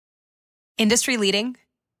Industry leading,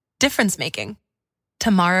 difference making,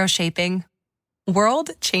 tomorrow shaping, world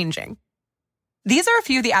changing. These are a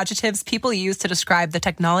few of the adjectives people use to describe the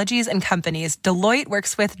technologies and companies Deloitte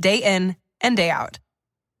works with day in and day out.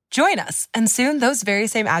 Join us, and soon those very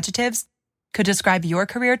same adjectives could describe your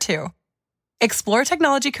career too. Explore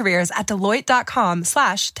technology careers at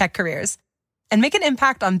Deloitte.com/techcareers and make an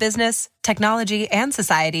impact on business, technology, and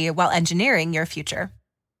society while engineering your future.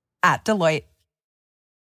 At Deloitte.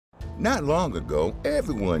 Not long ago,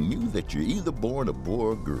 everyone knew that you're either born a boy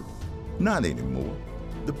or girl. Not anymore.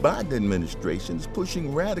 The Biden administration is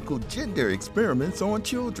pushing radical gender experiments on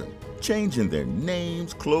children, changing their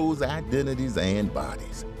names, clothes, identities, and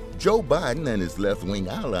bodies. Joe Biden and his left-wing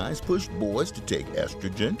allies push boys to take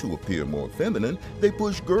estrogen to appear more feminine. They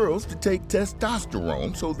push girls to take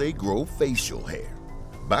testosterone so they grow facial hair.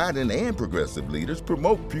 Biden and progressive leaders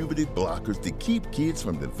promote puberty blockers to keep kids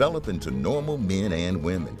from developing to normal men and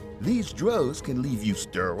women. These drugs can leave you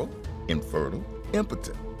sterile, infertile,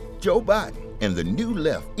 impotent. Joe Biden and the new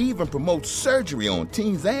left even promote surgery on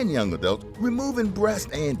teens and young adults, removing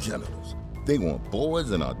breasts and genitals. They want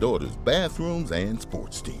boys in our daughters' bathrooms and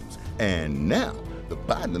sports teams. And now, the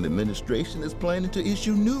Biden administration is planning to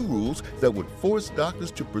issue new rules that would force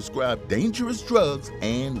doctors to prescribe dangerous drugs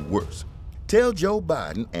and worse. Tell Joe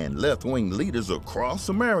Biden and left-wing leaders across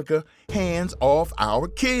America, hands off our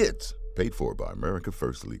kids. Paid for by America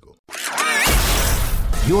First Legal.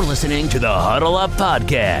 You're listening to the Huddle Up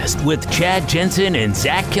Podcast with Chad Jensen and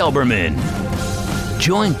Zach Kelberman.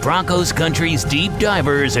 Join Broncos Country's deep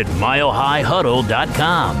divers at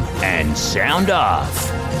milehighhuddle.com and sound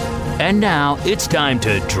off. And now it's time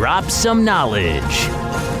to drop some knowledge.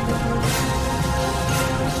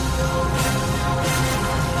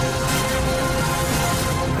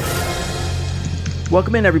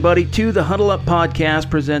 Welcome in, everybody, to the Huddle Up Podcast,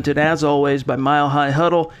 presented, as always, by Mile High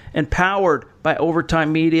Huddle and powered by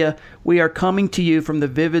Overtime Media. We are coming to you from the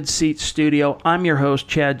Vivid Seats studio. I'm your host,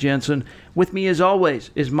 Chad Jensen. With me, as always,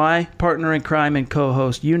 is my partner in crime and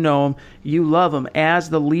co-host. You know him, you love him, as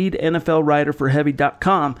the lead NFL writer for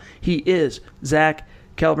Heavy.com. He is Zach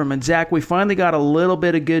Kelberman. Zach, we finally got a little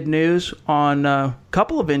bit of good news on a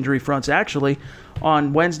couple of injury fronts, actually.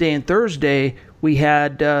 On Wednesday and Thursday, we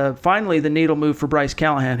had finally the needle move for Bryce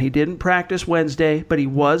Callahan. He didn't practice Wednesday, but he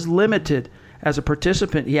was limited as a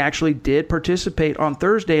participant. He actually did participate on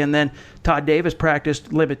Thursday, and then Todd Davis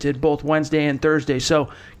practiced limited both Wednesday and Thursday. So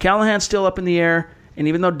Callahan's still up in the air, and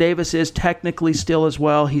even though Davis is technically still as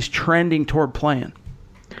well, he's trending toward playing.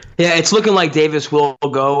 Yeah, it's looking like Davis will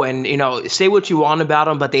go, and, say what you want about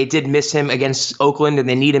him, but they did miss him against Oakland, and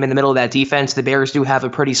they need him in the middle of that defense. The Bears do have a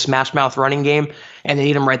pretty smash-mouth running game, and they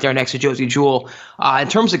need him right there next to Josie Jewell. In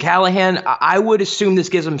terms of Callahan, I would assume this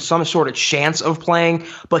gives him some sort of chance of playing,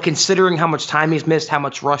 but considering how much time he's missed, how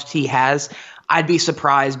much rust he has, I'd be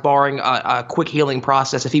surprised, barring a quick healing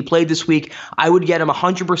process. If he played this week, I would get him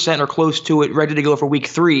 100% or close to it, ready to go for week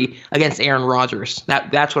 3 against Aaron Rodgers.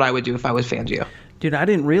 That's what I would do if I was Fangio. Dude, I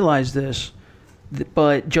didn't realize this,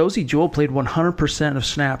 but Josie Jewell played 100% of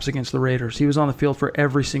snaps against the Raiders. He was on the field for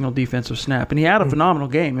every single defensive snap, and he had a phenomenal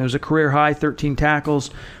game. It was a career-high 13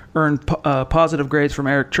 tackles, earned positive grades from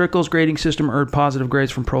Eric Trickle's grading system, earned positive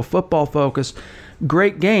grades from Pro Football Focus.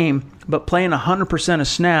 Great game, but playing 100% of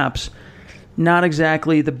snaps, not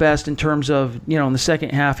exactly the best in terms of, in the second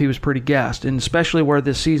half he was pretty gassed, and especially where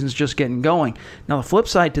this season's just getting going. Now, the flip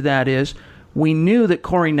side to that is, we knew that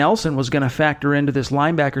Corey Nelson was going to factor into this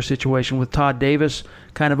linebacker situation with Todd Davis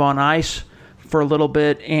kind of on ice for a little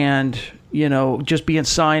bit and, just being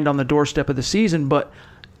signed on the doorstep of the season. But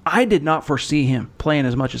I did not foresee him playing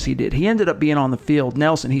as much as he did. He ended up being on the field.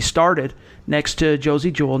 Nelson, he started next to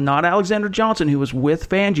Josie Jewell, not Alexander Johnson, who was with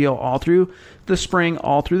Fangio all through the spring,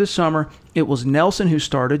 all through the summer. It was Nelson who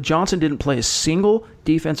started. Johnson didn't play a single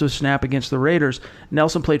defensive snap against the Raiders.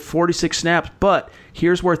 Nelson played 46 snaps, but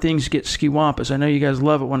here's where things get ski-wampus. I know you guys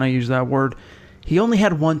love it when I use that word. He only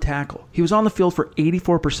had one tackle. He was on the field for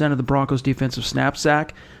 84% of the Broncos' defensive snaps,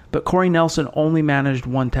 Zach, but Corey Nelson only managed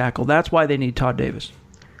one tackle. That's why they need Todd Davis.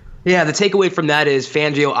 Yeah, the takeaway from that is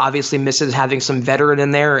Fangio obviously misses having some veteran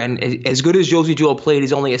in there, and as good as Josie Jewell played,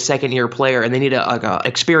 he's only a second-year player, and they need a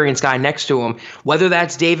experienced guy next to him. Whether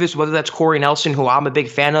that's Davis, whether that's Corey Nelson, who I'm a big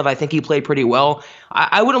fan of, I think he played pretty well.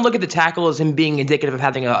 I wouldn't look at the tackle as him being indicative of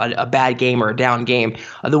having a bad game or a down game.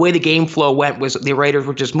 The way the game flow went was the Raiders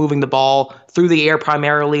were just moving the ball through the air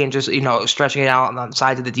primarily and just, stretching it out on the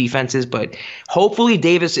sides of the defenses. But hopefully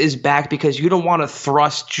Davis is back, because you don't want to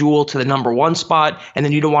thrust Jewell to the number 1 spot, and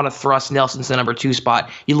then you don't want to to thrust Nelson to the number 2 spot.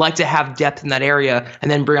 You like to have depth in that area,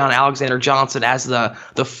 and then bring on Alexander Johnson as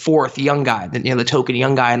the fourth young guy, the token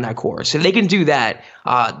young guy in that core. So if they can do that,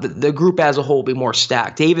 the group as a whole will be more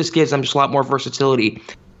stacked. Davis gives them just a lot more versatility.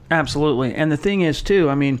 Absolutely. And the thing is, too,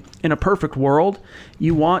 I mean, in a perfect world,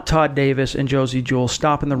 you want Todd Davis and Josey Jewell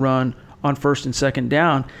stopping the run on first and second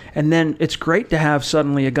down. And then it's great to have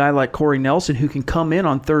suddenly a guy like Corey Nelson who can come in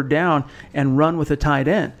on third down and run with a tight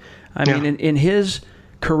end. I mean, in his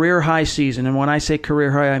career high season, and when I say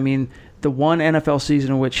career high, I mean the one NFL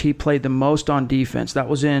season in which he played the most on defense. That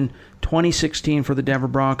was in 2016 for the Denver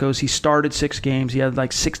Broncos. He started 6 games. He had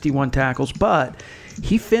like 61 tackles, but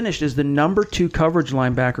he finished as the number 2 coverage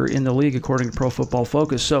linebacker in the league, according to Pro Football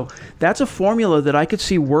Focus. So that's a formula that I could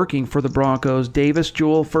see working for the Broncos. Davis,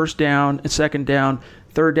 Jewell, first down and second down.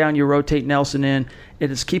 Third down, you rotate Nelson in.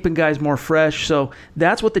 It is keeping guys more fresh. So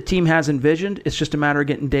that's what the team has envisioned. It's just a matter of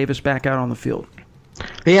getting Davis back out on the field.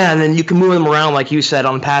 Yeah, and then you can move him around, like you said,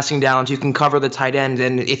 on passing downs. You can cover the tight end.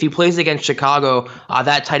 And if he plays against Chicago,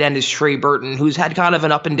 that tight end is Trey Burton, who's had kind of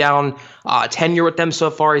an up-and-down tenure with them so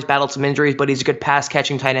far. He's battled some injuries, but he's a good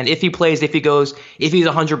pass-catching tight end. If he plays, if he's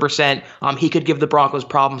 100%, he could give the Broncos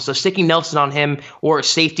problems. So sticking Nelson on him or a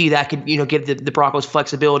safety that could, give the Broncos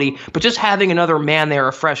flexibility. But just having another man there,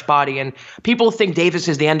 a fresh body. And people think Davis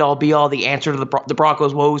is the end-all, be-all, the answer to the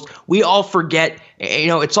Broncos' woes. We all forget,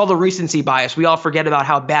 it's all the recency bias. We all forget about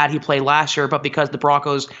how bad he played last year, but because the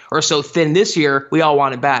Broncos are so thin this year, we all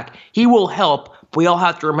want it back. He will help. We all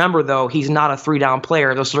have to remember, though, he's not a 3-down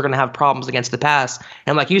player. Those are going to have problems against the pass.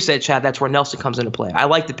 And like you said, Chad, that's where Nelson comes into play. I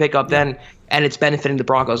like the pickup then, and it's benefiting the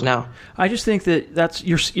Broncos now. I just think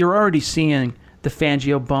that you're already seeing the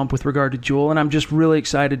Fangio bump with regard to Jewell, and I'm just really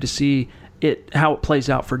excited to see how it plays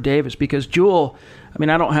out for Davis, because Jewell, I mean,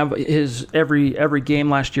 I don't have his every game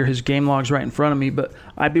last year, his game logs right in front of me, but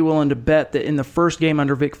I'd be willing to bet that in the first game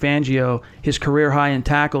under Vic Fangio, his career high in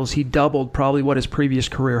tackles, he doubled probably what his previous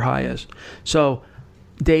career high is. So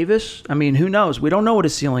Davis, I mean, who knows? We don't know what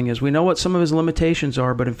his ceiling is. We know what some of his limitations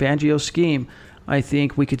are, but in Fangio's scheme, I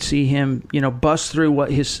think we could see him, bust through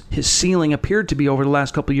what his ceiling appeared to be over the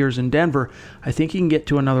last couple of years in Denver. I think he can get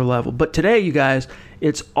to another level. But today, you guys,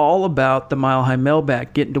 it's all about the Mile High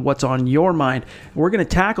Mailbag, getting to what's on your mind. We're going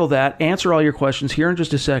to tackle that, answer all your questions here in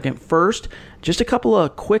just a second. First, just a couple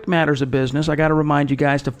of quick matters of business. I got to remind you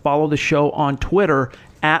guys to follow the show on Twitter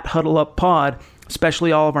 @HuddleUpPod,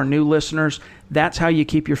 especially all of our new listeners. That's how you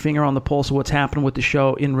keep your finger on the pulse of what's happening with the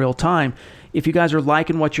show in real time. If you guys are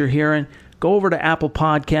liking what you're hearing, go over to Apple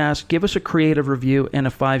Podcasts, give us a creative review and a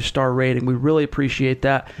 5-star rating. We really appreciate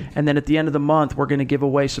that. And then at the end of the month, we're going to give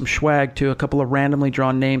away some swag to a couple of randomly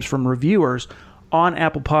drawn names from reviewers on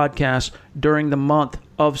Apple Podcasts during the month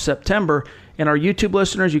of September. And our YouTube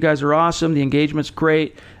listeners, you guys are awesome. The engagement's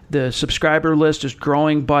great. The subscriber list is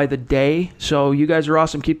growing by the day. So you guys are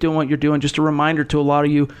awesome. Keep doing what you're doing. Just a reminder to a lot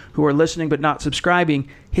of you who are listening but not subscribing,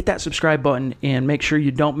 hit that subscribe button and make sure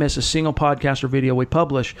you don't miss a single podcast or video we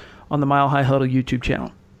publish on the Mile High Huddle YouTube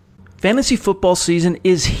channel. Fantasy football season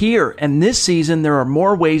is here, and this season there are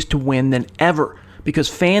more ways to win than ever because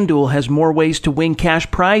FanDuel has more ways to win cash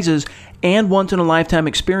prizes and once-in-a-lifetime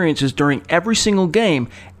experiences during every single game,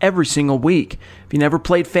 every single week. If you never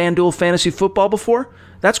played FanDuel Fantasy Football before,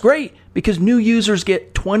 that's great because new users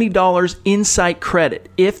get $20 insight credit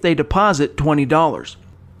if they deposit $20.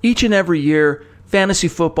 Each and every year, fantasy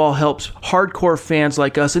football helps hardcore fans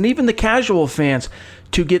like us and even the casual fans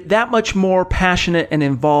to get that much more passionate and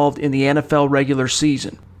involved in the NFL regular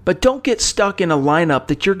season. But don't get stuck in a lineup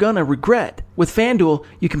that you're going to regret. With FanDuel,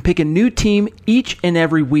 you can pick a new team each and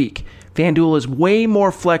every week. FanDuel is way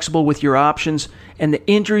more flexible with your options, and the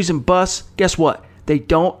injuries and busts, guess what? They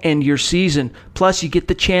don't end your season. Plus, you get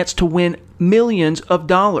the chance to win millions of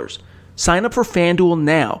dollars. Sign up for FanDuel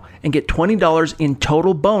now and get $20 in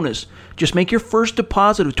total bonus. Just make your first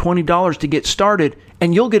deposit of $20 to get started,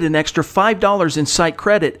 and you'll get an extra $5 in site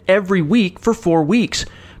credit every week for 4 weeks.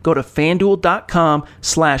 Go to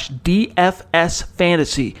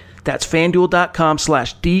FanDuel.com/DFSFantasy. That's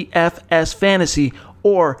FanDuel.com/DFSFantasy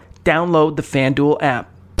or download the FanDuel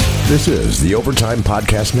app. This is the Overtime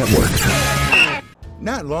Podcast Network.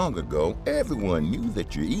 Not long ago, everyone knew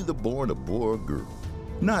that you're either born a boy or girl.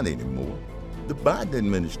 Not anymore. The Biden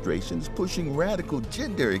administration is pushing radical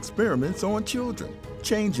gender experiments on children,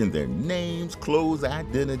 changing their names, clothes,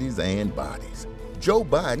 identities, and bodies. Joe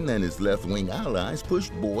Biden and his left-wing allies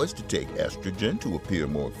pushed boys to take estrogen to appear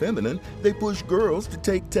more feminine. They push girls to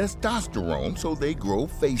take testosterone so they grow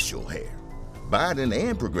facial hair. Biden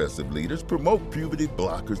and progressive leaders promote puberty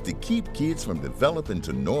blockers to keep kids from developing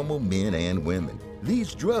to normal men and women.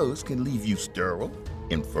 These drugs can leave you sterile,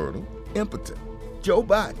 infertile, impotent. Joe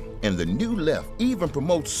Biden and the new left even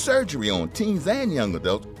promotes surgery on teens and young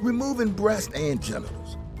adults, removing breast and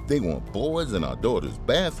genitals. They want boys in our daughters'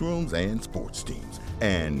 bathrooms and sports teams.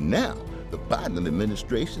 And now, the Biden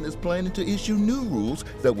administration is planning to issue new rules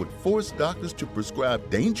that would force doctors to prescribe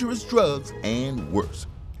dangerous drugs and worse.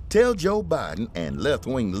 Tell Joe Biden and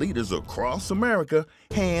left-wing leaders across America,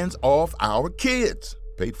 hands off our kids.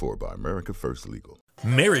 Paid for by America First Legal.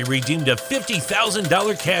 Mary redeemed a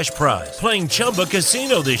 $50,000 cash prize playing Chumba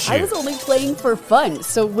Casino this year. I was only playing for fun,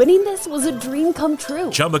 so winning this was a dream come true.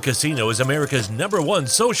 Chumba Casino is America's #1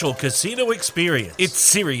 social casino experience. It's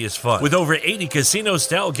serious fun. With over 80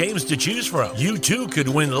 casino-style games to choose from, you too could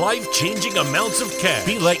win life-changing amounts of cash.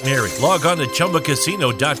 Be like Mary. Log on to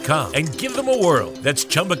ChumbaCasino.com and give them a whirl. That's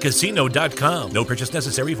ChumbaCasino.com. No purchase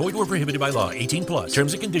necessary. Void or prohibited by law. 18+.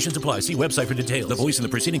 Terms and conditions apply. See website for details. The voice in the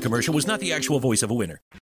preceding commercial was not the actual voice of a winner.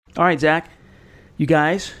 All right, Zach, you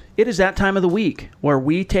guys, it is that time of the week where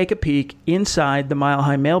we take a peek inside the Mile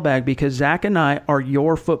High mailbag because Zach and I are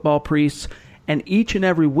your football priests, and each and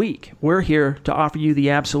every week we're here to offer you the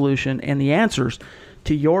absolution and the answers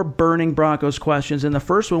to your burning Broncos questions. And the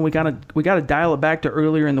first one, we gotta dial it back to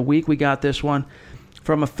earlier in the week. We got this one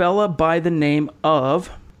from a fella by the name of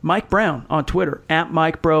Mike Brown on Twitter, at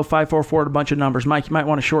MikeBro544, a bunch of numbers. Mike, you might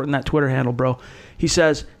want to shorten that Twitter handle, bro. He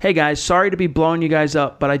says, hey guys, sorry to be blowing you guys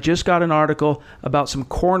up, but I just got an article about some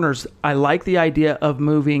corners. I like the idea of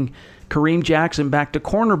moving Kareem Jackson back to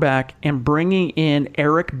cornerback and bringing in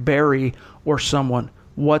Eric Berry or someone.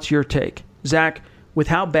 What's your take? Zach, with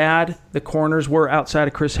how bad the corners were outside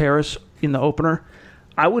of Chris Harris in the opener,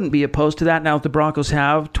 I wouldn't be opposed to that now that the Broncos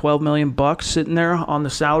have $12 million sitting there on the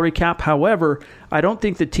salary cap. However, I don't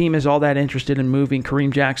think the team is all that interested in moving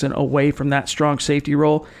Kareem Jackson away from that strong safety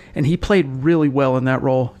role, and he played really well in that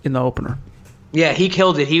role in the opener. Yeah, he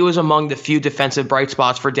killed it. He was among the few defensive bright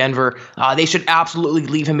spots for Denver. They should absolutely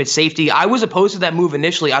leave him at safety. I was opposed to that move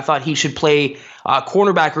initially. I thought he should play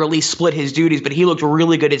cornerback or at least split his duties, but he looked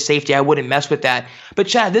really good at safety. I wouldn't mess with that. But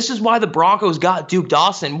Chad, this is why the Broncos got Duke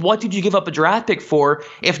Dawson. What did you give up a draft pick for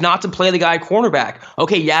if not to play the guy cornerback?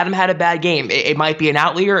 Okay, Yadam had a bad game. It might be an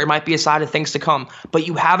outlier. It might be a sign of things to come. But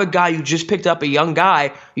you have a guy, you just picked up a young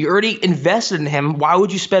guy. You already invested in him. Why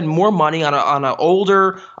would you spend more money on an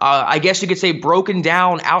older, I guess you could say broken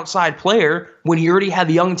down outside player when you already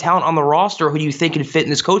have young talent on the roster who you think can fit in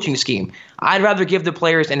this coaching scheme? I'd rather give the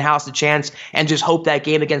players in-house a chance and just hope that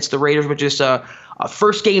game against the Raiders was just a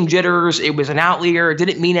first game jitters. It was an outlier. It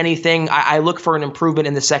didn't mean anything. I look for an improvement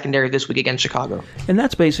in the secondary this week against Chicago. And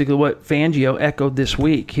that's basically what Fangio echoed this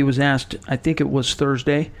week. He was asked, I think it was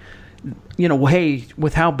Thursday, hey,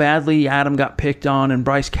 with how badly Adam got picked on and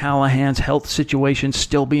Bryce Callahan's health situation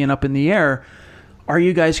still being up in the air, are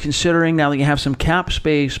you guys considering, now that you have some cap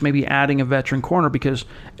space, maybe adding a veteran corner? Because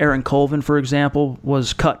Aaron Colvin, for example,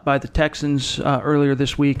 was cut by the Texans earlier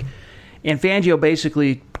this week. And Fangio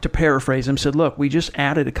basically, to paraphrase him, said, look, we just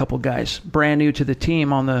added a couple guys brand new to the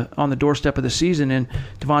team on the doorstep of the season in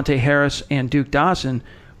Devontae Harris and Duke Dawson.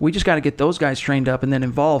 We just got to get those guys trained up and then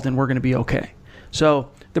involved, and we're going to be okay.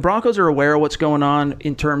 So the Broncos are aware of what's going on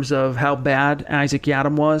in terms of how bad Isaac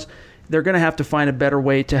Yadam was. They're going to have to find a better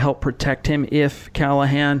way to help protect him if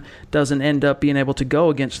Callahan doesn't end up being able to go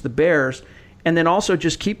against the Bears. And then also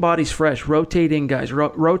just keep bodies fresh. Rotate in guys.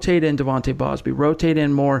 Rotate in Devontae Bosby. Rotate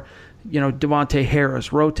in more, Devontae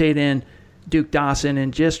Harris. Rotate in Duke Dawson.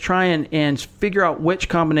 And just try and figure out which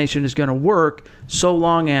combination is going to work so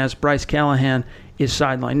long as Bryce Callahan is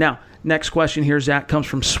sidelined. Now, next question here, Zach, comes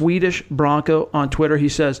from Swedish Bronco on Twitter. He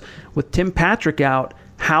says, with Tim Patrick out,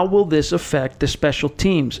 how will this affect the special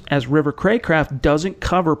teams as River Craycraft doesn't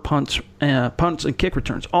cover punts and kick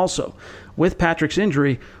returns? Also, with Patrick's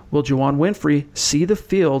injury, will Juwann Winfree see the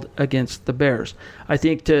field against the Bears? I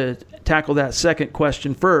think to tackle that second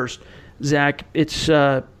question first, Zach, it's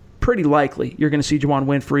pretty likely you're going to see Juwann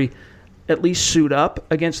Winfree at least suit up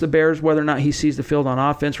against the Bears. Whether or not he sees the field on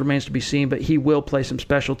offense remains to be seen, but he will play some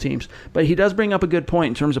special teams. But he does bring up a good point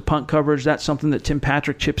in terms of punt coverage. That's something that Tim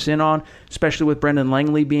Patrick chips in on, especially with Brendan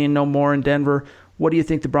Langley being no more in Denver. What do you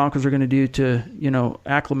think the Broncos are going to do to,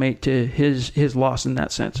 acclimate to his loss in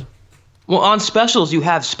that sense? Well, on specials, you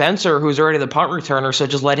have Spencer, who's already the punt returner, so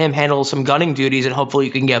just let him handle some gunning duties and hopefully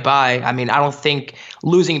you can get by. I mean, I don't think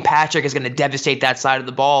losing Patrick is going to devastate that side of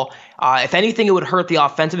the ball. If anything, it would hurt the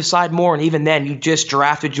offensive side more, and even then, you just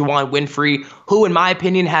drafted Juwann Winfree, who, in my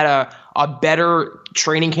opinion, had a better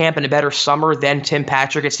training camp and a better summer than Tim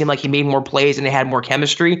Patrick. It seemed like he made more plays and they had more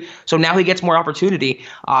chemistry. So now he gets more opportunity.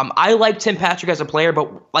 I like Tim Patrick as a player, but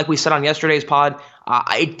like we said on yesterday's pod,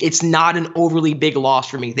 it's not an overly big loss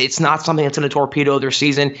for me. It's not something that's going to torpedo their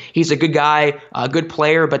season. He's a good guy, a good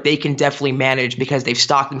player, but they can definitely manage because they've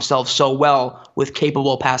stocked themselves so well with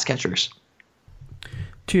capable pass catchers.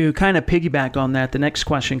 To kind of piggyback on that, the next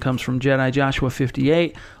question comes from Jedi Joshua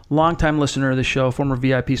 58, longtime listener of the show, former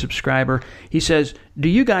VIP subscriber. He says, do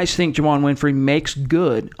you guys think Juwann Winfree makes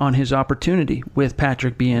good on his opportunity with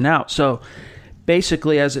Patrick being out? So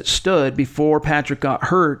basically, as it stood before Patrick got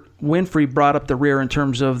hurt, Winfree brought up the rear in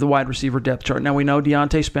terms of the wide receiver depth chart. Now, we know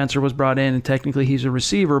Deontay Spencer was brought in, and technically he's a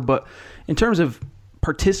receiver, but in terms of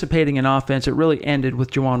participating in offense, it really ended with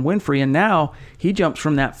Juwann Winfree, and now he jumps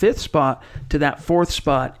from that 5th spot to that 4th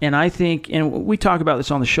spot. And I think, and we talk about this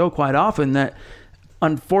on the show quite often, that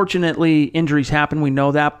unfortunately injuries happen, we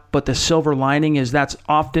know that, but the silver lining is that's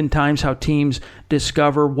oftentimes how teams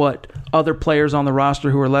discover what other players on the roster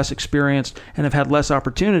who are less experienced and have had less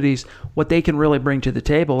opportunities, what they can really bring to the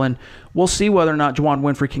table. And we'll see whether or not Juwann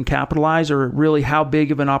Winfree can capitalize, or really how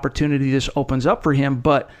big of an opportunity this opens up for him.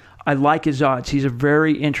 But I like his odds. He's a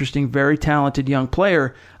very interesting, very talented young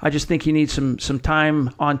player. I just think he needs some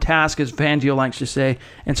time on task, as Fangio likes to say,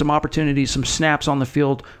 and some opportunities, some snaps on the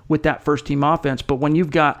field with that first-team offense. But when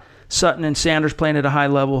you've got Sutton and Sanders playing at a high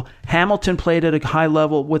level, Hamilton played at a high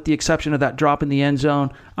level with the exception of that drop in the end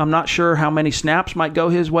zone, I'm not sure how many snaps might go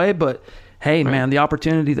his way, but hey, man, the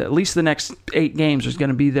opportunity that at least the next 8 games is going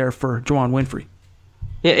to be there for Juwann Winfree.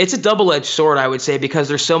 Yeah, it's a double-edged sword, I would say, because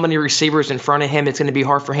there's so many receivers in front of him. It's going to be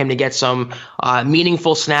hard for him to get some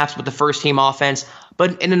meaningful snaps with the first-team offense.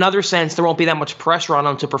 But in another sense, there won't be that much pressure on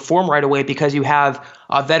him to perform right away because you have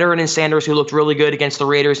a veteran in Sanders who looked really good against the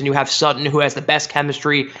Raiders, and you have Sutton who has the best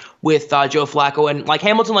chemistry with Joe Flacco. And like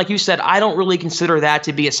Hamilton, like you said, I don't really consider that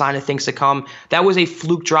to be a sign of things to come. That was a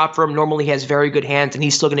fluke drop for him. Normally he has very good hands, and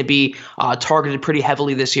he's still going to be targeted pretty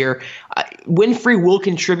heavily this year. Winfree will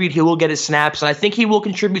contribute. He will get his snaps, and I think he will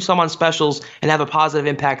contribute some on specials and have a positive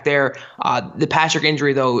impact there. The Patrick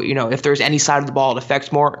injury, though, if there's any side of the ball it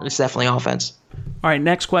affects more, it's definitely offense. All right,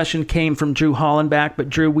 next question came from Drew Hollenbach, but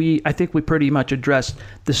Drew, I think we pretty much addressed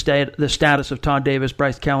the status of Todd Davis,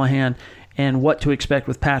 Bryce Callahan, and what to expect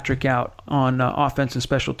with Patrick out on offense and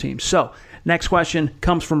special teams. So, next question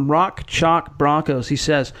comes from Rock Chalk Broncos. He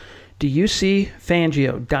says, do you see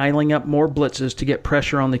Fangio dialing up more blitzes to get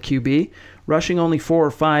pressure on the QB? Rushing only 4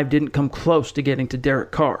 or 5 didn't come close to getting to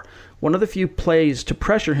Derek Carr. One of the few plays to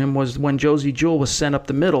pressure him was when Josey Jewell was sent up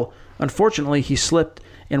the middle. Unfortunately, he slipped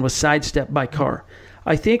and was sidestepped by Carr.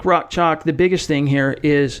 I think, Rock Chalk, the biggest thing here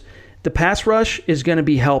is the pass rush is going to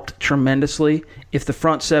be helped tremendously if the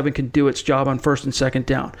front 7 can do its job on first and second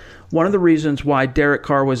down. One of the reasons why Derek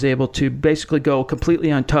Carr was able to basically go completely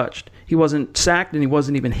untouched, he wasn't sacked and he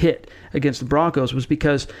wasn't even hit against the Broncos, was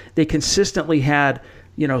because they consistently had,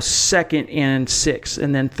 2nd and 6,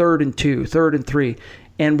 and then 3rd and 2, 3rd and 3.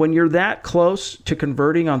 And when you're that close to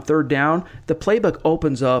converting on 3rd down, the playbook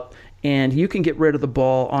opens up, and you can get rid of the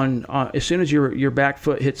ball on as soon as your back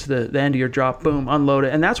foot hits the end of your drop, boom, unload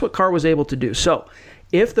it. And that's what Carr was able to do. So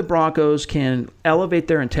if the Broncos can elevate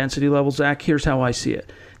their intensity level, Zach, here's how I see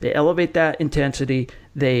it. They elevate that intensity.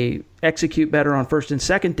 They execute better on first and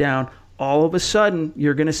second down. All of a sudden,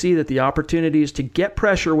 you're going to see that the opportunities to get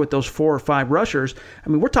pressure with those 4 or 5 rushers, I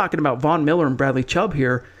mean, we're talking about Von Miller and Bradley Chubb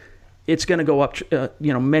here, it's going to go up,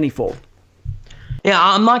 manyfold. Yeah,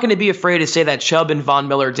 I'm not going to be afraid to say that Chubb and Von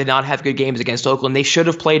Miller did not have good games against Oakland. They should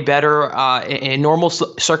have played better. In normal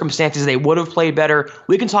circumstances, they would have played better.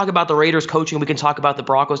 We can talk about the Raiders coaching. We can talk about the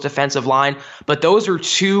Broncos defensive line. But those are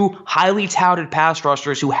 2 highly touted pass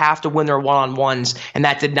rushers who have to win their one-on-ones, and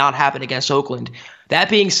that did not happen against Oakland. That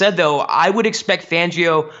being said, though, I would expect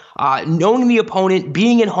Fangio, knowing the opponent,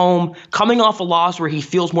 being at home, coming off a loss where he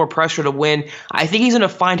feels more pressure to win, I think he's going to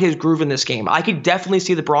find his groove in this game. I could definitely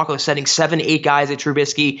see the Broncos setting 7-8 guys at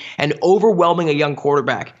Trubisky and overwhelming a young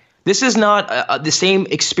quarterback. This is not the same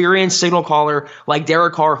experienced signal caller like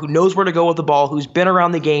Derek Carr, who knows where to go with the ball, who's been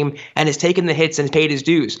around the game and has taken the hits and paid his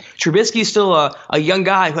dues. Trubisky's still a young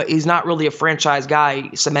guy, but he's not really a franchise guy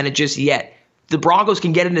cemented just yet. The Broncos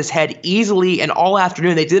can get in his head easily and all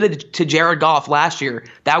afternoon. They did it to Jared Goff last year.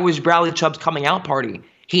 That was Bradley Chubb's coming out party.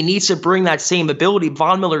 He needs to bring that same ability,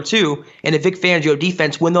 Von Miller too, and a Vic Fangio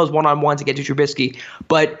defense, win those one-on-ones to get to Trubisky.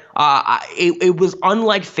 But it was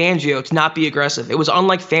unlike Fangio to not be aggressive. It was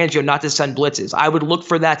unlike Fangio not to send blitzes. I would look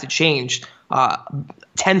for that to change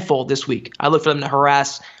tenfold this week. I look for them to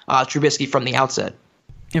harass Trubisky from the outset.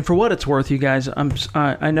 And for what it's worth, you guys,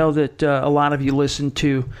 I know that a lot of you listen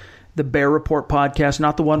to the Bear Report podcast,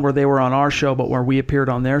 not the one where they were on our show, but where we appeared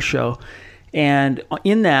on their show. And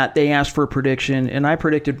in that, they asked for a prediction, and I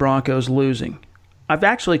predicted Broncos losing. I've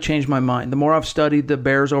actually changed my mind. The more I've studied the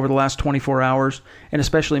Bears over the last 24 hours, and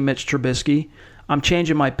especially Mitch Trubisky, I'm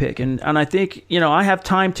changing my pick. And I think, I have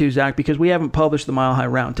time to, Zach, because we haven't published the Mile High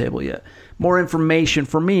Roundtable yet. More information,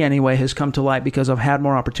 for me anyway, has come to light because I've had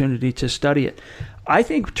more opportunity to study it. I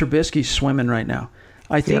think Trubisky's swimming right now.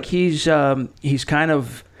 I think he's kind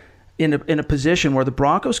of in a position where the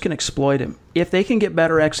Broncos can exploit him. If they can get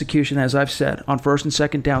better execution, as I've said, on first and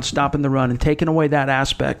second down, stopping the run and taking away that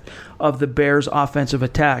aspect of the Bears' offensive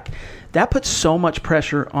attack, that puts so much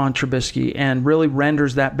pressure on Trubisky and really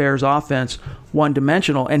renders that Bears offense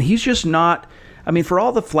one-dimensional. And he's just not, for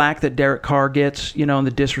all the flack that Derek Carr gets, and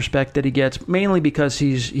the disrespect that he gets, mainly because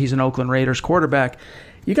he's an Oakland Raiders quarterback,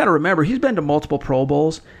 you got to remember, he's been to multiple Pro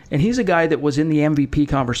Bowls, and he's a guy that was in the MVP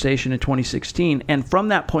conversation in 2016. And from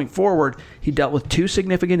that point forward, he dealt with 2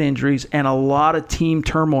 significant injuries and a lot of team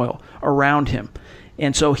turmoil around him.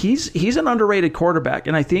 And so he's an underrated quarterback.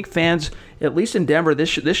 And I think fans, at least in Denver, this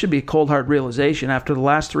should be a cold hard realization after the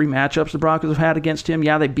last 3 matchups the Broncos have had against him.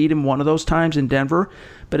 Yeah, they beat him one of those times in Denver.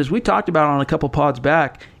 But as we talked about on a couple pods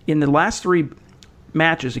back, in the last 3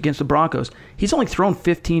 matches against the Broncos, he's only thrown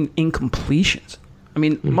 15 incompletions.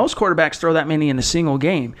 Most quarterbacks throw that many in a single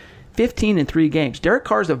game. 15 in 3 games. Derek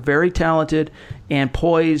Carr is a very talented and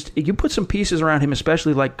poised. You put some pieces around him,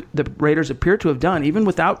 especially like the Raiders appear to have done, even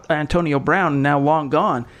without Antonio Brown, now long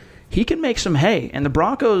gone. He can make some hay. And the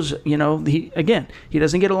Broncos, he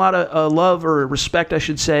doesn't get a lot of love or respect, I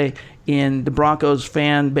should say, in the Broncos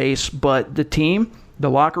fan base, but the team, the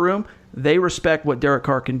locker room, they respect what Derek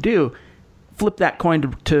Carr can do. Flip that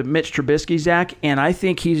coin to Mitch Trubisky, Zach, and I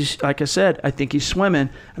think he's, like I said, I think he's swimming,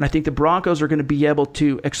 and I think the Broncos are going to be able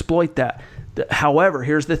to exploit that. However,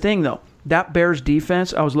 here's the thing, though. That Bears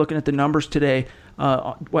defense, I was looking at the numbers today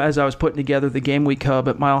as I was putting together the Game Week Hub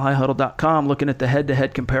at milehighhuddle.com, looking at the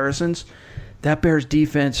head-to-head comparisons. That Bears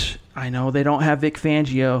defense, I know they don't have Vic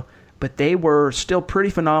Fangio, but they were still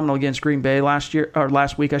pretty phenomenal against Green Bay last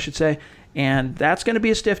week, I should say, and that's going to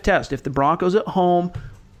be a stiff test. If the Broncos at home,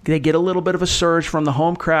 they get a little bit of a surge from the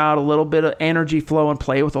home crowd, a little bit of energy flow, and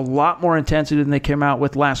play with a lot more intensity than they came out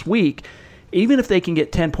with last week. Even if they can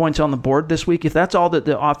get 10 points on the board this week, if that's all that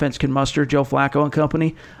the offense can muster, Joe Flacco and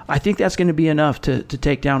company, I think that's going to be enough to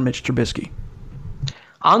take down Mitch Trubisky.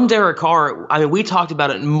 On Derek Carr, we talked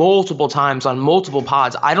about it multiple times on multiple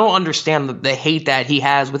pods. I don't understand the hate that he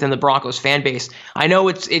has within the Broncos fan base. I know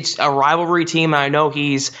it's a rivalry team, and I know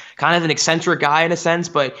he's kind of an eccentric guy in a sense,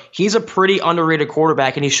 but he's a pretty underrated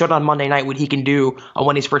quarterback, and he showed on Monday night what he can do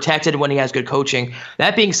when he's protected and when he has good coaching.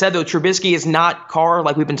 That being said, though, Trubisky is not Carr,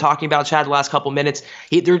 like we've been talking about, Chad, the last couple minutes.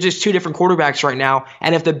 They're just 2 different quarterbacks right now,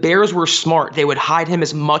 and if the Bears were smart, they would hide him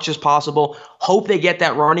as much as possible, hope they get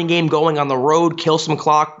that running game going on the road, kill some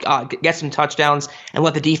clock, get some touchdowns, and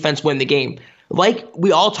let the defense win the game. Like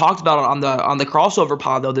we all talked about on the crossover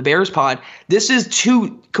pod, though, the Bears pod, this is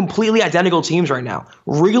 2 completely identical teams right now.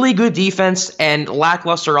 Really good defense and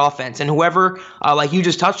lackluster offense. And whoever, like you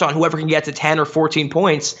just touched on, whoever can get to 10 or 14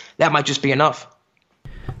 points, that might just be enough.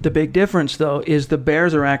 The big difference, though, is the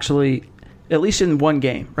Bears are actually, at least in one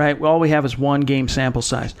game, right? All we have is 1 game sample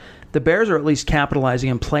size. The Bears are at least capitalizing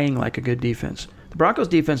and playing like a good defense. The Broncos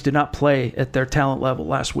defense did not play at their talent level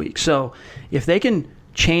last week. So if they can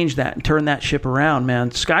change that and turn that ship around,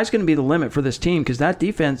 man, sky's going to be the limit for this team because that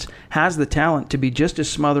defense has the talent to be just as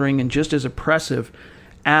smothering and just as oppressive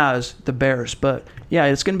as the Bears. But yeah,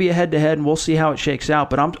 it's going to be a head-to-head, and we'll see how it shakes out.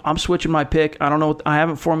 But I'm switching my pick. I don't know. I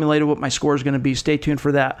haven't formulated what my score is going to be. Stay tuned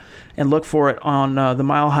for that, and look for it on the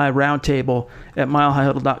Mile High Roundtable at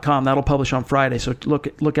milehighhuddle.com. That'll publish on Friday, so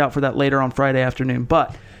look out for that later on Friday afternoon.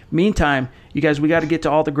 But meantime, you guys, we got to get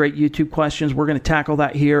to all the great YouTube questions. We're going to tackle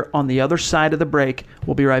that here on the other side of the break.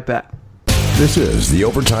 We'll be right back. This is the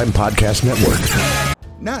Overtime Podcast Network.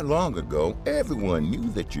 Not long ago, everyone knew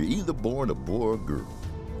that you're either born a boy or girl.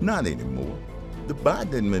 Not anymore. The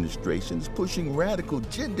Biden administration is pushing radical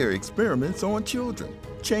gender experiments on children,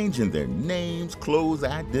 changing their names, clothes,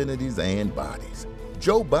 identities, and bodies.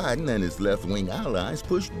 Joe Biden and his left-wing allies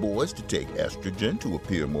pushed boys to take estrogen to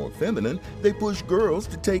appear more feminine. They push girls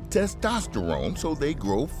to take testosterone so they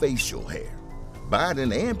grow facial hair.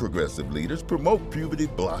 Biden and progressive leaders promote puberty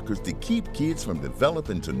blockers to keep kids from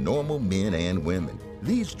developing to normal men and women.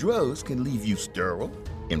 These drugs can leave you sterile,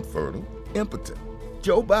 infertile, impotent.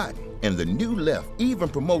 Joe Biden and the new left even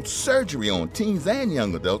promote surgery on teens and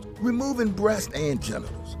young adults, removing breasts and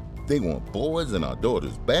genitals. They want boys in our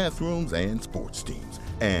daughters' bathrooms and sports teams.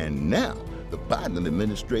 And now, the Biden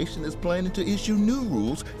administration is planning to issue new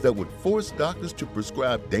rules that would force doctors to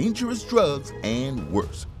prescribe dangerous drugs and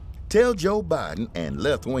worse. Tell Joe Biden and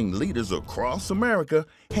left-wing leaders across America,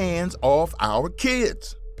 hands off our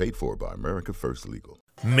kids. Paid for by America First Legal.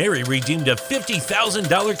 Mary redeemed a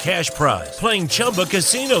 $50,000 cash prize playing Chumba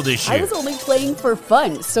Casino this year. I was only playing for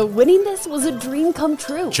fun, so winning this was a dream come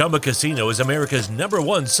true. Chumba Casino is America's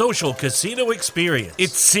 #1 social casino experience.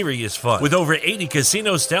 It's serious fun. With over 80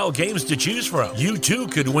 casino-style games to choose from, you too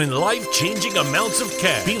could win life-changing amounts of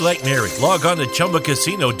cash. Be like Mary. Log on to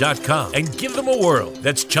ChumbaCasino.com and give them a whirl.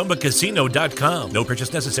 That's ChumbaCasino.com. No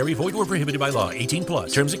purchase necessary. Void where prohibited by law.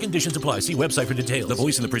 18+. Terms and conditions apply. See website for details. The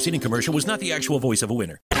voice in the preceding commercial was not the actual voice of a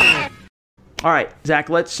winner. All right, Zach,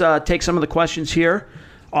 let's take some of the questions here.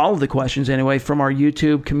 All of the questions, anyway, from our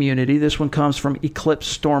YouTube community. This one comes from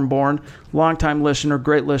Eclipse Stormborn, longtime listener,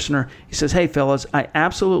 great listener. He says, "Hey, fellas, I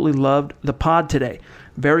absolutely loved the pod today.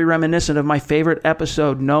 Very reminiscent of my favorite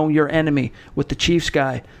episode, Know Your Enemy, with the Chiefs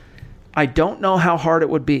guy. I don't know how hard it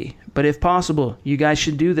would be, but if possible, you guys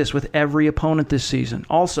should do this with every opponent this season.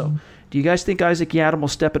 Also, do you guys think Isaac Yiadom will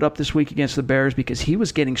step it up this week against the Bears? Because he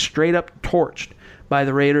was getting straight up torched by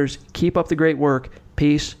the Raiders. Keep up the great work.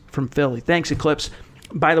 Peace from Philly." Thanks, Eclipse.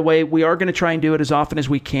 By the way, we are going to try and do it as often as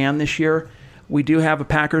we can this year. We do have a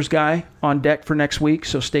Packers guy on deck for next week,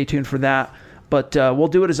 so stay tuned for that. But we'll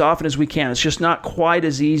do it as often as we can. It's just not quite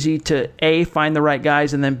as easy to, A, find the right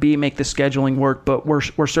guys, and then, B, make the scheduling work. But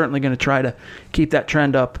we're certainly going to try to keep that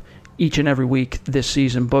trend up each and every week this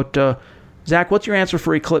season. But, Zach, what's your answer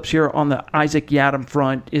for Eclipse here on the Isaac Yiadom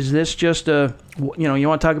front? Is this just you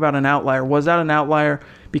want to talk about an outlier? Was that an outlier?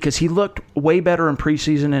 Because he looked way better in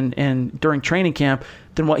preseason and during training camp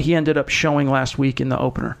than what he ended up showing last week in the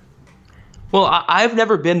opener. Well, I've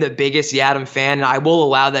never been the biggest Yiadom fan, and I will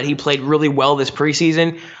allow that he played really well this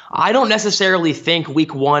preseason. I don't necessarily think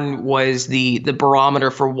week 1 was the barometer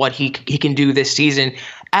for what he can do this season.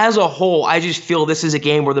 As a whole, I just feel this is a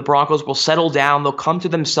game where the Broncos will settle down. They'll come to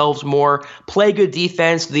themselves more, play good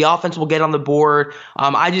defense. The offense will get on the board.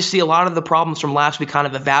 I just see a lot of the problems from last week kind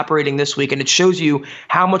of evaporating this week, and it shows you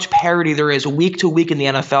how much parity there is week to week in the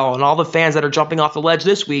NFL, and all the fans that are jumping off the ledge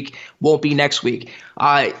this week won't be next week.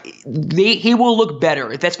 He will look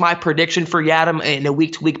better. That's my prediction for Yiadom in a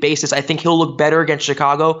week-to-week basis. I think he'll look better against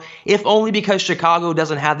Chicago, if only because Chicago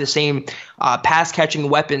doesn't have the same pass-catching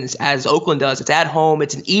weapons as Oakland does. It's at home.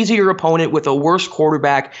 It's an easier opponent with a worse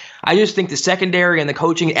quarterback. I just think the secondary and the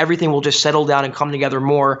coaching, everything will just settle down and come together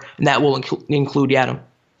more, and that will include Yiadom.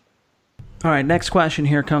 All right, next question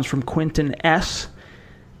here comes from Quentin S.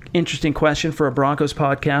 Interesting question for a Broncos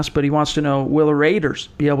podcast, but he wants to know, will the Raiders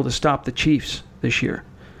be able to stop the Chiefs this year?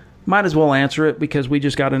 Might as well answer it because we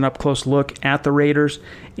just got an up-close look at the Raiders.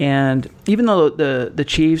 And even though the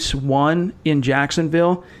Chiefs won in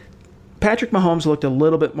Jacksonville, Patrick Mahomes looked a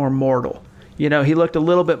little bit more mortal. He looked a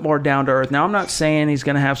little bit more down to earth. Now, I'm not saying he's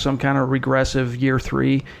going to have some kind of regressive year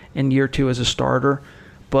 3 and year 2 as a starter,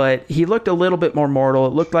 but he looked a little bit more mortal.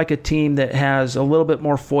 It looked like a team that has a little bit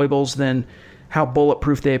more foibles than how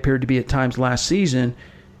bulletproof they appeared to be at times last season.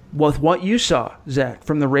 With what you saw, Zach,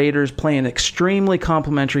 from the Raiders playing extremely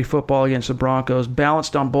complimentary football against the Broncos,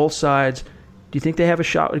 balanced on both sides, do you think they have a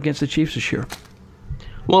shot against the Chiefs this year?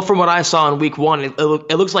 Well, from what I saw in week 1, it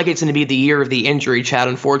looks like it's going to be the year of the injury, Chad.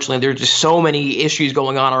 Unfortunately, there's just so many issues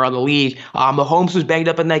going on around the league. Mahomes was banged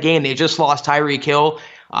up in that game. They just lost Tyreek Hill.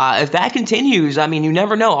 If that continues, I mean, you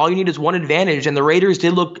never know. All you need is one advantage, and the Raiders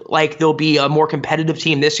did look like they'll be a more competitive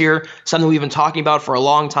team this year, something we've been talking about for a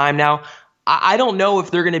long time now. I don't know if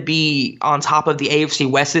they're going to be on top of the AFC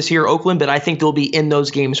West this year, Oakland, but I think they'll be in those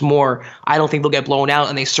games more. I don't think they'll get blown out,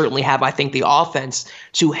 and they certainly have, I think, the offense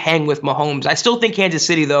to hang with Mahomes. I still think Kansas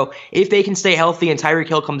City, though, if they can stay healthy and Tyreek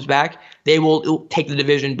Hill comes back, they will take the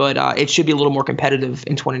division, but it should be a little more competitive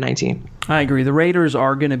in 2019. I agree. The Raiders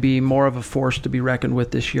are going to be more of a force to be reckoned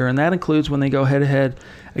with this year, and that includes when they go head-to-head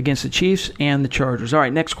against the Chiefs and the Chargers. All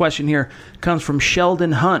right, next question here comes from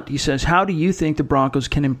Sheldon Hunt. He says, how do you think the Broncos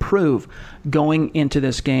can improve going into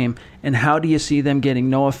this game, and how do you see them getting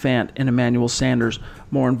Noah Fant and Emmanuel Sanders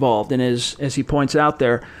more involved? And as he points out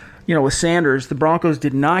there, with Sanders, the Broncos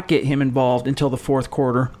did not get him involved until the fourth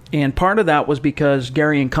quarter, and part of that was because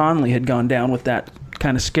Gary and Conley had gone down with that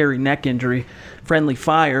kind of scary neck injury, friendly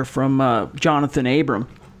fire from Jonathan Abram.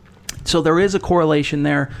 So there is a correlation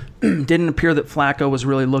there. Didn't appear that Flacco was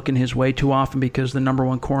really looking his way too often because the number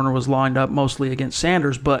one corner was lined up mostly against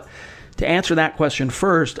Sanders. But to answer that question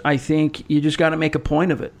first, I think you just got to make a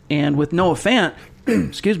point of it. And with Noah Fant,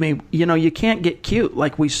 excuse me, you can't get cute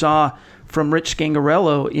like we saw from Rich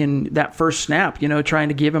Scangarello in that first snap, trying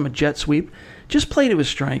to give him a jet sweep. Just play to his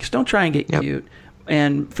strengths. Don't try and get cute.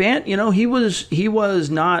 And Fant, he was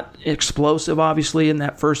not explosive, obviously, in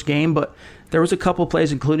that first game, but there was a couple of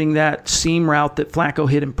plays, including that seam route that Flacco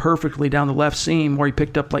hit him perfectly down the left seam where he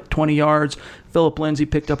picked up like 20 yards. Phillip Lindsay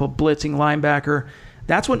picked up a blitzing linebacker.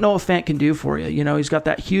 That's what Noah Fant can do for you. You know, he's got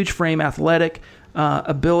that huge frame, athletic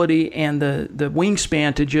ability, and the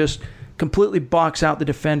wingspan to just completely box out the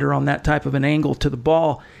defender on that type of an angle to the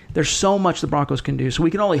ball. There's so much the Broncos can do. So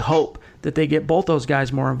we can only hope that they get both those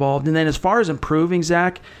guys more involved. And then as far as improving,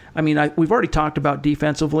 Zach, I mean, we've already talked about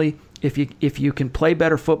defensively. If you can play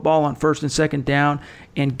better football on first and second down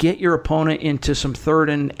and get your opponent into some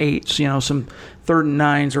 3rd and 8s, you know, some 3rd and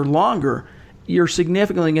 9s or longer, you're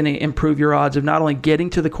significantly going to improve your odds of not only getting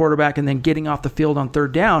to the quarterback and then getting off the field on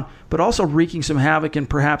 3rd down, but also wreaking some havoc and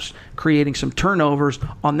perhaps creating some turnovers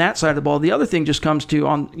on that side of the ball. The other thing just comes to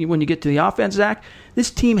when you get to the offense, Zach,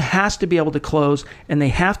 this team has to be able to close, and they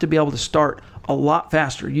have to be able to start a lot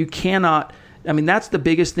faster. You cannot... I mean, that's the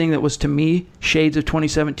biggest thing that was, to me, shades of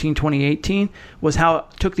 2017, 2018, was how it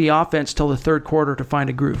took the offense till the 3rd quarter to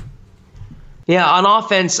find a groove. Yeah, on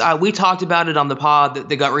offense, we talked about it on the pod,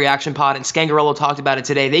 the Gut Reaction pod, and Scangarello talked about it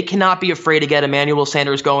today. They cannot be afraid to get Emmanuel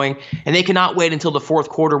Sanders going, and they cannot wait until the 4th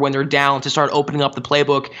quarter when they're down to start opening up the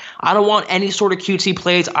playbook. I don't want any sort of cutesy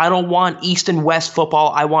plays. I don't want East and West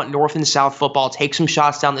football. I want North and South football. Take some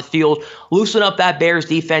shots down the field, loosen up that Bears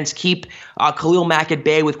defense, keep Khalil Mack at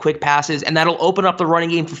bay with quick passes, and that'll open up the running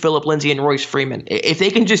game for Phillip Lindsay and Royce Freeman. If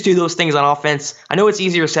they can just do those things on offense, I know it's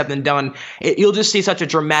easier said than done. You'll just see such a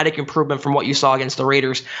dramatic improvement from what you saw against the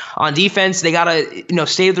Raiders. On defense, they got to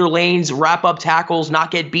save their lanes, wrap up tackles, not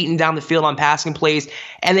get beaten down the field on passing plays,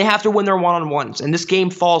 and they have to win their one-on-ones. And this game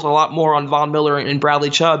falls a lot more on Von Miller and Bradley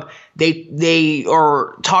Chubb. They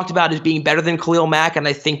are talked about as being better than Khalil Mack, and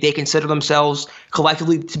I think they consider themselves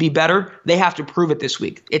collectively to be better. They have to prove it this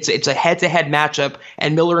week. It's a head-to-head matchup,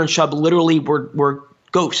 and Miller and Chubb literally were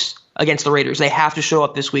ghosts against the Raiders. They have to show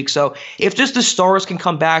up this week. So if just the stars can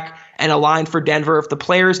come back and align for Denver, if the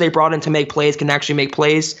players they brought in to make plays can actually make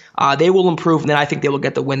plays, they will improve, and then I think they will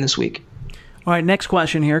get the win this week. All right, next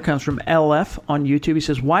question here comes from LF on YouTube. He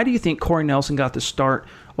says, why do you think Corey Nelson got the start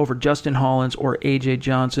over Justin Hollins or A.J.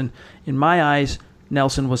 Johnson? In my eyes,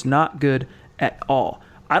 Nelson was not good at all.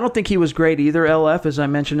 I don't think he was great either, LF, as I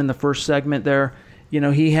mentioned in the first segment there. You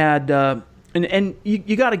know, he had... And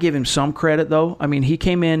you got to give him some credit, though. I mean, he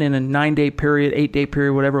came in a 9-day period, 8-day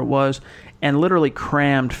period, whatever it was, and literally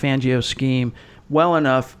crammed Fangio's scheme well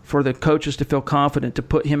enough for the coaches to feel confident to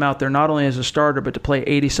put him out there not only as a starter, but to play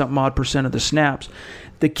 80-something odd % of the snaps.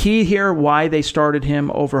 The key here, why they started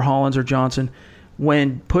him over Hollins or Johnson,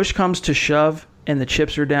 when push comes to shove and the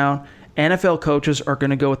chips are down, NFL coaches are going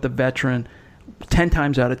to go with the veteran 10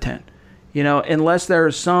 times out of 10. You know, unless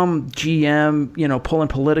there's some GM, pulling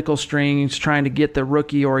political strings, trying to get the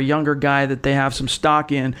rookie or a younger guy that they have some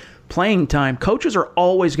stock in playing time, coaches are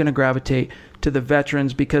always going to gravitate to the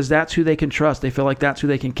veterans because that's who they can trust. They feel like that's who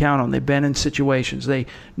they can count on. They've been in situations. They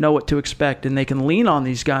know what to expect, and they can lean on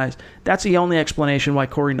these guys. That's the only explanation why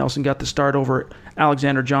Corey Nelson got the start over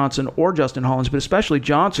Alexander Johnson or Justin Hollins, but especially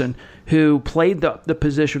Johnson, who played the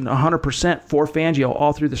position 100% for Fangio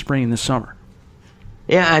all through the spring and the summer.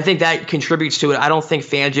 Yeah, I think that contributes to it. I don't think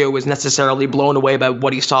Fangio was necessarily blown away by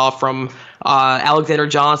what he saw from Alexander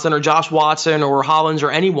Johnson or Josh Watson or Hollins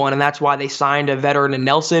or anyone, and that's why they signed a veteran in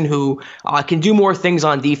Nelson who can do more things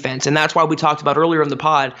on defense. And that's why we talked about earlier in the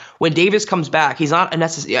pod, when Davis comes back, he's not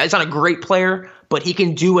a great player, but he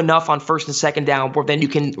can do enough on first and second down where then you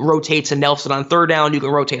can rotate to Nelson on third down, you can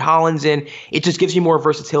rotate Hollins in. It just gives you more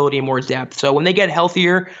versatility and more depth. So when they get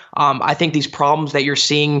healthier, I think these problems that you're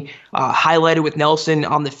seeing highlighted with Nelson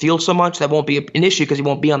on the field so much, that won't be an issue because he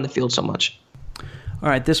won't be on the field so much. All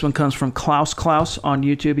right, this one comes from Klaus on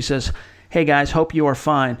YouTube. He says, hey guys, hope you are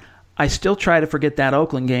fine. I still try to forget that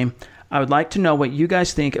Oakland game. I would like to know what you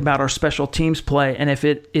guys think about our special teams play and if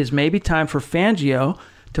it is maybe time for Fangio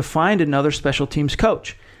to find another special teams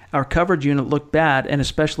coach. Our coverage unit looked bad, and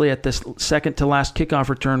especially at this second to last kickoff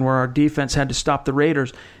return where our defense had to stop the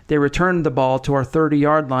Raiders, they returned the ball to our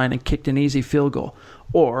 30-yard line and kicked an easy field goal.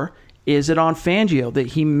 Or is it on Fangio that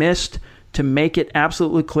he missed to make it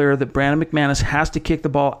absolutely clear that Brandon McManus has to kick the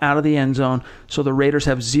ball out of the end zone so the Raiders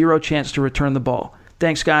have zero chance to return the ball?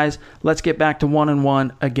 Thanks, guys. Let's get back to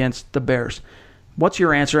 1-1 against the Bears. What's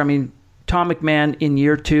your answer? I mean, Tom McMahon in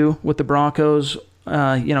year 2 with the Broncos,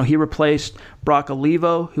 he replaced Brock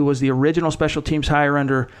Olivo, who was the original special teams hire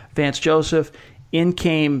under Vance Joseph. In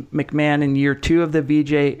came McMahon in year 2 of the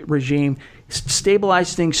VJ regime,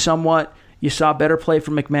 stabilized things somewhat. You saw better play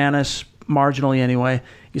from McManus, marginally anyway.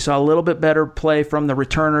 You saw a little bit better play from the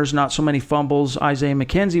returners, not so many fumbles. Isaiah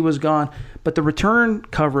McKenzie was gone. But the return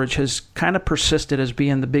coverage has kind of persisted as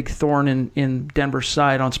being the big thorn in Denver's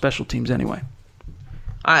side on special teams anyway.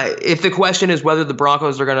 If the question is whether the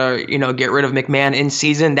Broncos are going to, get rid of McMahon in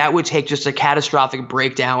season, that would take just a catastrophic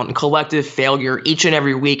breakdown and collective failure each and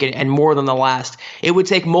every week and more than the last. It would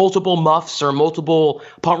take multiple muffs or multiple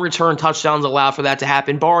punt return touchdowns allowed for that to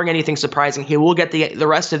happen. Barring anything surprising, he will get the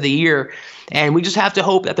rest of the year. And we just have to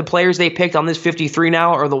hope that the players they picked on this 53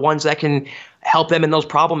 now are the ones that can help them in those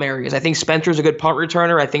problem areas. I think Spencer's a good punt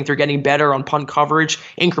returner. I think they're getting better on punt coverage,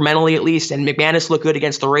 incrementally at least, and McManus looked good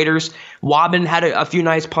against the Raiders. Wadman had a few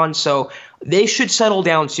nice punts, so they should settle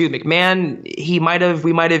down too. McMahon,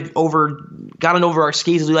 we might have gotten over our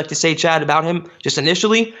skis, as we like to say, Chad, about him just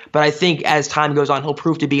initially, but I think as time goes on, he'll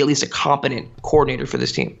prove to be at least a competent coordinator for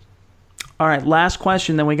this team. All right, last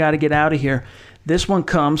question, then we got to get out of here. This one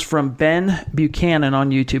comes from Ben Buchanan on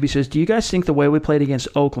YouTube. He says, do you guys think the way we played against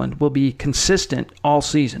Oakland will be consistent all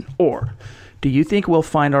season? Or do you think we'll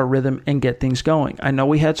find our rhythm and get things going? I know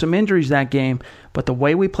we had some injuries that game, but the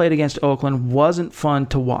way we played against Oakland wasn't fun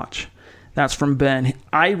to watch. That's from Ben.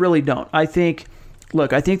 I really don't. I think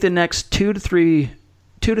the next two to three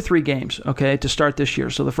games, okay, to start this year.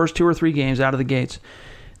 So the first 2 or 3 games out of the gates,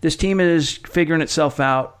 this team is figuring itself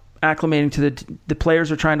out, acclimating to the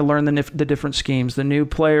players are trying to learn the different schemes. The new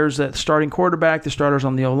players, the starting quarterback, the starters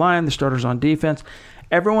on the O-line, the starters on defense.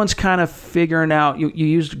 Everyone's kind of figuring out, you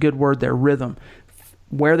used a good word there, rhythm,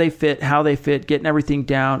 where they fit, how they fit, getting everything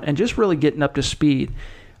down, and just really getting up to speed.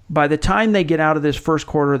 By the time they get out of this first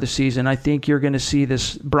quarter of the season, I think you're going to see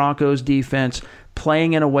this Broncos defense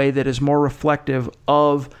playing in a way that is more reflective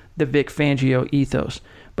of the Vic Fangio ethos.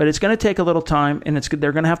 But it's going to take a little time, and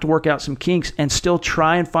they're going to have to work out some kinks and still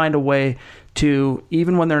try and find a way to,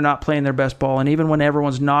 even when they're not playing their best ball and even when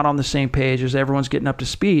everyone's not on the same page as everyone's getting up to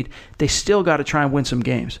speed, they still got to try and win some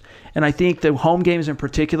games. And I think the home games in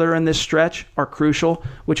particular in this stretch are crucial,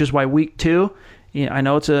 which is why week 2, I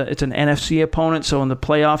know it's an NFC opponent, so in the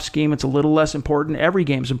playoff scheme it's a little less important. Every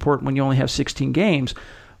game's important when you only have 16 games.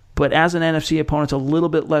 But as an NFC opponent, it's a little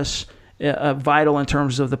bit less vital in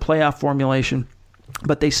terms of the playoff formulation.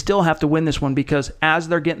 But they still have to win this one because as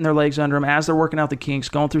they're getting their legs under them, as they're working out the kinks,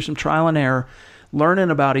 going through some trial and error, learning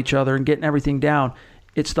about each other and getting everything down,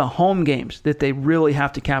 it's the home games that they really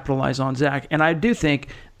have to capitalize on, Zach. And I do think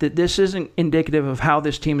that this isn't indicative of how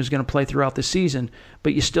this team is going to play throughout the season,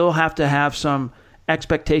 but you still have to have some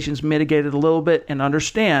expectations mitigated a little bit and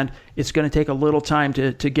understand it's going to take a little time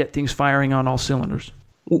to get things firing on all cylinders.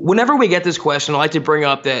 Whenever we get this question, I like to bring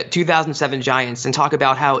up the 2007 Giants and talk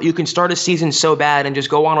about how you can start a season so bad and just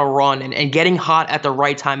go on a run, and getting hot at the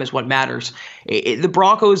right time is what matters. The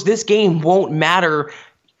Broncos, this game won't matter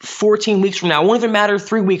 14 weeks from now. It won't even matter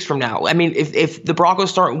 3 weeks from now. I mean, if the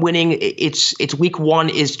Broncos start winning, it's week 1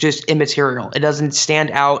 is just immaterial. It doesn't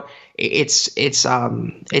stand out. It's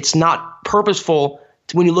not purposeful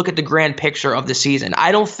when you look at the grand picture of the season.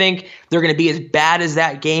 I don't think they're going to be as bad as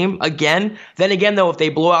that game again. Then again, though, if they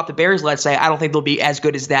blow out the Bears, let's say, I don't think they'll be as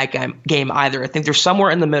good as that game either. I think they're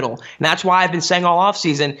somewhere in the middle. And that's why I've been saying all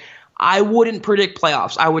offseason, I wouldn't predict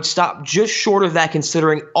playoffs. I would stop just short of that,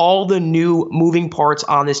 considering all the new moving parts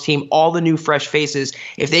on this team, all the new fresh faces.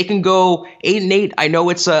 If they can go 8-8, I know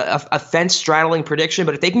it's a fence-straddling prediction,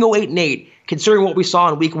 but if they can go 8-8, considering what we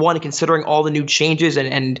saw in week 1 and considering all the new changes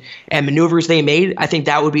and maneuvers they made, I think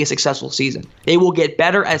that would be a successful season. They will get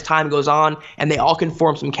better as time goes on, and they all can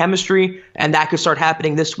form some chemistry, and that could start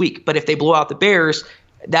happening this week. But if they blow out the Bears,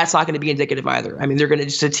 that's not going to be indicative either. I mean, they're going to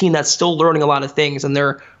just a team that's still learning a lot of things, and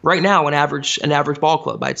they're right now an average ball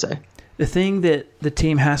club, I'd say. The thing that the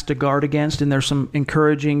team has to guard against, and there's some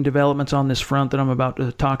encouraging developments on this front that I'm about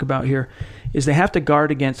to talk about here, is they have to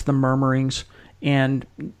guard against the murmurings and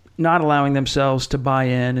not allowing themselves to buy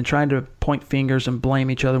in and trying to point fingers and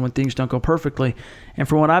blame each other when things don't go perfectly. And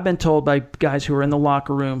from what I've been told by guys who were in the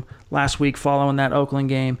locker room last week following that Oakland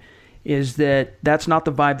game, is that that's not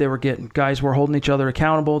the vibe they were getting. Guys were holding each other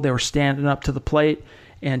accountable. They were standing up to the plate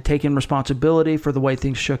and taking responsibility for the way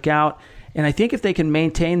things shook out. And I think if they can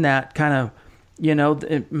maintain that kind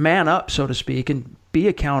of, man up, so to speak, and be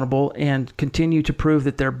accountable and continue to prove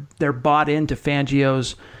that they're bought into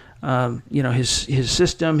Fangio's, his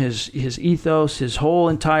system, his ethos, his whole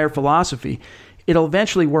entire philosophy, it'll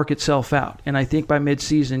eventually work itself out. And I think by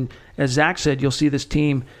midseason, as Zach said, you'll see this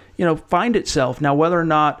team, find itself. Now, whether or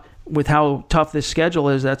not with how tough this schedule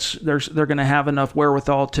is, they're going to have enough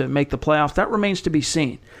wherewithal to make the playoffs, that remains to be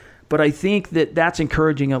seen. But I think that's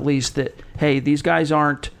encouraging, at least, that, hey, these guys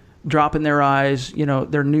aren't dropping their eyes,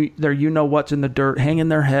 they're what's in the dirt, hanging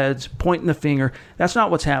their heads, pointing the finger. That's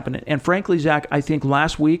not what's happening. And frankly, Zach, I think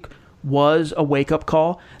last week was a wake-up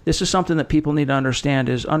call. This is something that people need to understand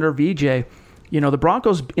is under VJ, the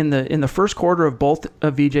Broncos in the first quarter of both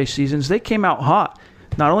of VJ's seasons, they came out hot.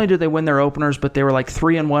 Not only did they win their openers, but they were like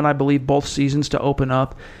 3-1, I believe, both seasons to open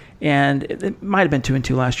up. And it might have been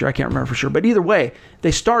 2-2 last year. I can't remember for sure. But either way,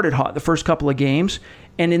 they started hot the first couple of games.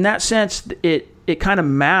 And in that sense, it kind of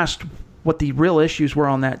masked what the real issues were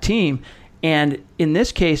on that team. And in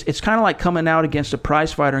this case, it's kind of like coming out against a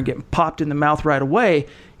prize fighter and getting popped in the mouth right away.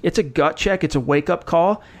 It's a gut check. It's a wake-up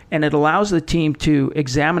call. And it allows the team to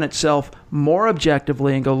examine itself more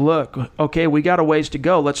objectively and go, look, okay, we got a ways to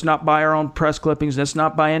go. Let's not buy our own press clippings. Let's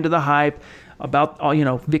not buy into the hype about,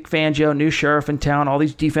 Vic Fangio, new sheriff in town. All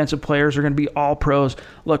these defensive players are going to be all pros.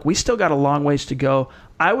 Look, we still got a long ways to go.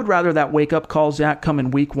 I would rather that wake-up call, Zach, come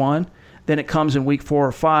in week 1 than it comes in week 4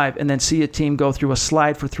 or 5 and then see a team go through a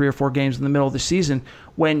slide for 3 or 4 games in the middle of the season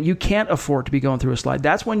when you can't afford to be going through a slide.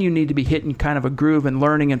 That's when you need to be hitting kind of a groove and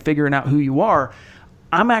learning and figuring out who you are.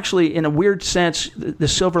 I'm actually, in a weird sense, the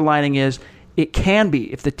silver lining is it can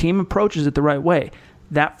be, if the team approaches it the right way,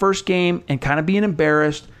 that first game and kind of being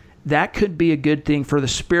embarrassed, that could be a good thing for the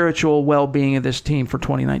spiritual well-being of this team for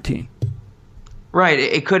 2019. Right.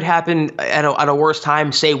 It could happen at a worse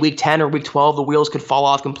time, say week 10 or week 12, the wheels could fall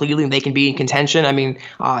off completely and they can be in contention. I mean,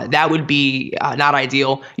 that would be not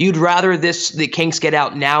ideal. You'd rather the Kinks get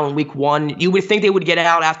out now in week 1. You would think they would get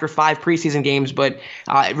out after 5 preseason games, but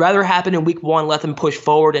it'd rather happen in week 1, let them push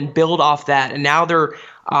forward and build off that. And now they're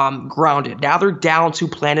grounded. Now they're down to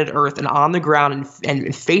planet Earth and on the ground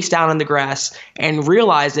and face down in the grass and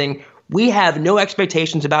realizing we have no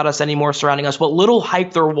expectations about us anymore surrounding us. What little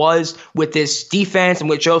hype there was with this defense and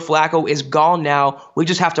with Joe Flacco is gone now. We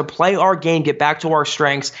just have to play our game, get back to our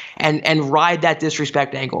strengths, and ride that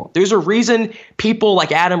disrespect angle. There's a reason people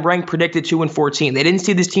like Adam Rank predicted 2-14. They didn't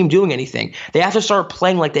see this team doing anything. They have to start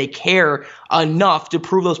playing like they care enough to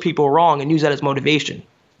prove those people wrong and use that as motivation.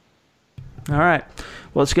 All right.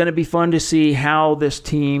 Well, it's going to be fun to see how this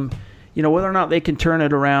team, whether or not they can turn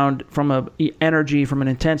it around from an energy, from an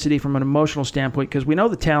intensity, from an emotional standpoint, because we know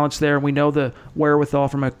the talent's there, and we know the wherewithal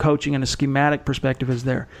from a coaching and a schematic perspective is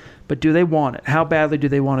there. But do they want it? How badly do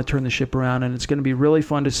they want to turn the ship around? And it's going to be really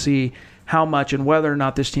fun to see how much and whether or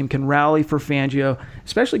not this team can rally for Fangio,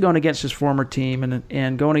 especially going against his former team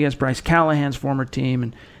and going against Bryce Callahan's former team.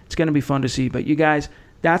 And it's going to be fun to see. But you guys,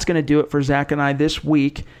 that's going to do it for Zach and I this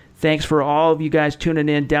week. Thanks for all of you guys tuning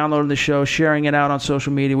in, downloading the show, sharing it out on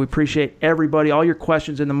social media. We appreciate everybody, all your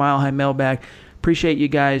questions in the Mile High Mailbag. Appreciate you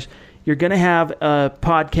guys. You're going to have a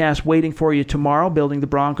podcast waiting for you tomorrow. Building the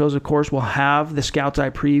Broncos, of course, will have the Scout's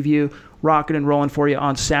Eye preview rocking and rolling for you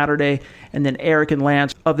on Saturday. And then Eric and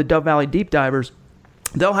Lance of the Dove Valley Deep Divers,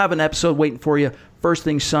 they'll have an episode waiting for you first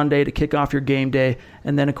thing Sunday to kick off your game day.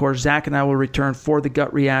 And then, of course, Zach and I will return for the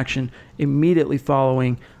gut reaction immediately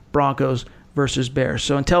following Broncos versus Bears.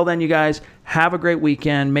 So until then, you guys, have a great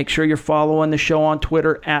weekend. Make sure you're following the show on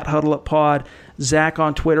Twitter at HuddleUpPod, Zach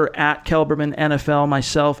on Twitter at Kelberman NFL,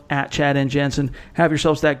 myself at Chad N. Jensen. Have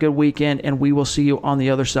yourselves that good weekend, and we will see you on the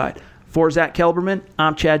other side. For Zach Kelberman,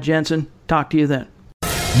 I'm Chad Jensen. Talk to you then.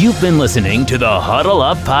 You've been listening to the Huddle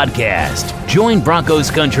Up Podcast. Join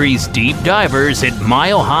Broncos Country's deep divers at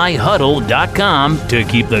milehighhuddle.com to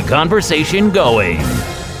keep the conversation going.